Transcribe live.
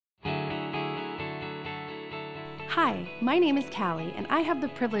Hi, my name is Callie, and I have the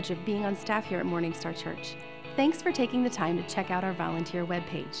privilege of being on staff here at Morning Star Church. Thanks for taking the time to check out our volunteer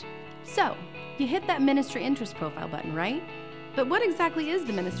webpage. So, you hit that ministry interest profile button, right? But what exactly is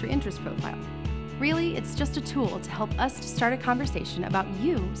the ministry interest profile? Really, it's just a tool to help us to start a conversation about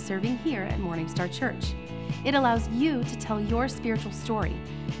you serving here at Morning Star Church. It allows you to tell your spiritual story,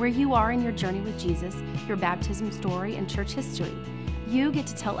 where you are in your journey with Jesus, your baptism story, and church history. You get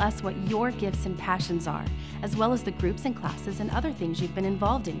to tell us what your gifts and passions are, as well as the groups and classes and other things you've been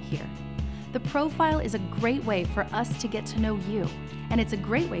involved in here. The profile is a great way for us to get to know you, and it's a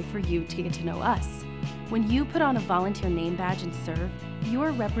great way for you to get to know us. When you put on a volunteer name badge and serve,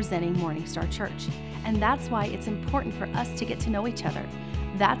 you're representing Morning Star Church, and that's why it's important for us to get to know each other.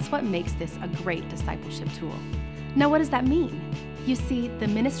 That's what makes this a great discipleship tool. Now, what does that mean? You see, the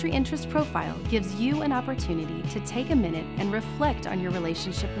ministry interest profile gives you an opportunity to take a minute and reflect on your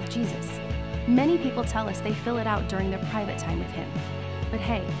relationship with Jesus. Many people tell us they fill it out during their private time with Him. But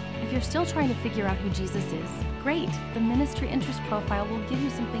hey, if you're still trying to figure out who Jesus is, great, the ministry interest profile will give you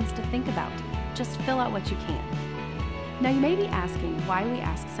some things to think about. Just fill out what you can. Now, you may be asking why we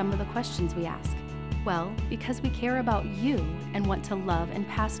ask some of the questions we ask. Well, because we care about you and want to love and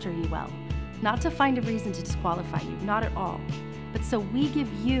pastor you well. Not to find a reason to disqualify you, not at all. But so we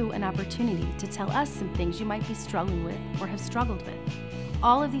give you an opportunity to tell us some things you might be struggling with or have struggled with.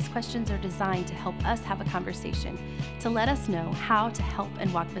 All of these questions are designed to help us have a conversation, to let us know how to help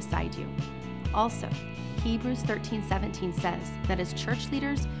and walk beside you. Also, Hebrews 13:17 says that as church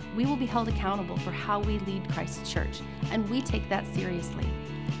leaders, we will be held accountable for how we lead Christ's church, and we take that seriously.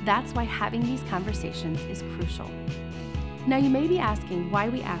 That's why having these conversations is crucial. Now, you may be asking why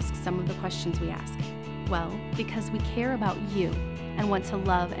we ask some of the questions we ask. Well, because we care about you and want to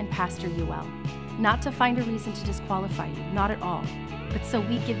love and pastor you well. Not to find a reason to disqualify you, not at all, but so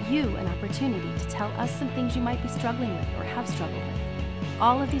we give you an opportunity to tell us some things you might be struggling with or have struggled with.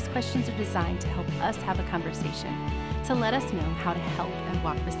 All of these questions are designed to help us have a conversation, to let us know how to help and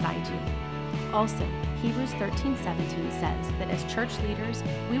walk beside you. Also, Hebrews 13:17 says that as church leaders,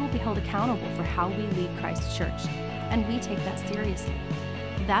 we will be held accountable for how we lead Christ's church, and we take that seriously.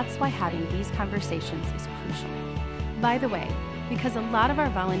 That's why having these conversations is crucial. By the way, because a lot of our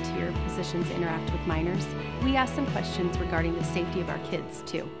volunteer positions interact with minors, we ask some questions regarding the safety of our kids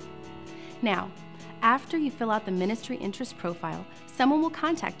too. Now, after you fill out the ministry interest profile, someone will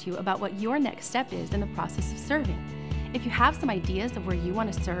contact you about what your next step is in the process of serving. If you have some ideas of where you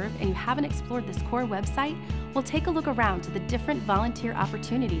want to serve and you haven't explored this core website, we'll take a look around to the different volunteer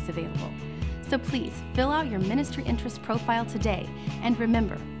opportunities available. So please fill out your ministry interest profile today, and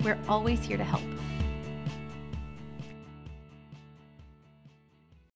remember, we're always here to help.